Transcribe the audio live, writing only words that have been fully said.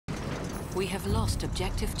We have lost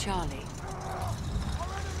objective Charlie.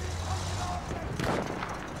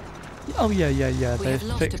 Oh yeah. They're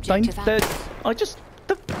fixed.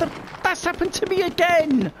 That's happened to me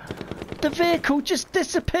again. The vehicle just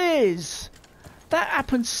disappears. That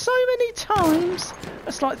happens so many times.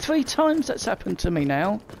 That's like 3 times that's happened to me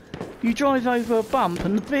now. You drive over a bump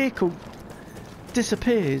and the vehicle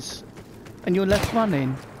disappears, and you're left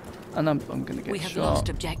running. And I'm going to get We have shot. lost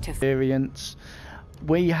objective. Experience.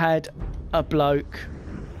 We had a bloke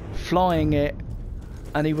flying it,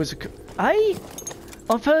 and he was a. Hey,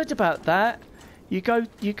 I've heard about that. You go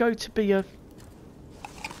to be a.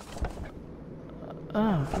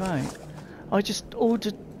 Oh right. I just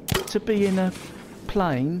ordered to be in a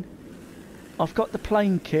plane. I've got the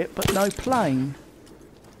plane kit, but no plane.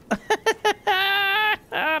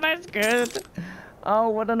 Oh, that's good. Oh,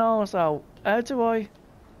 what an arsehole. How do I...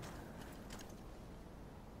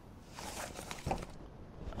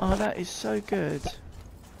 Oh, that is so good.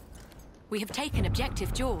 We have taken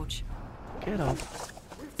objective George. Get off.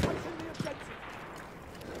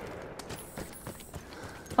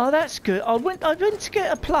 Oh, that's good. I went to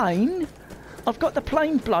get a plane. I've got the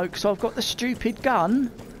plane bloke, so I've got the stupid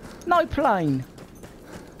gun. No plane.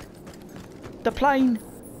 The plane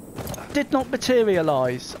did not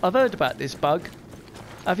materialise. I've heard about this bug.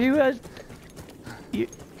 Have you heard?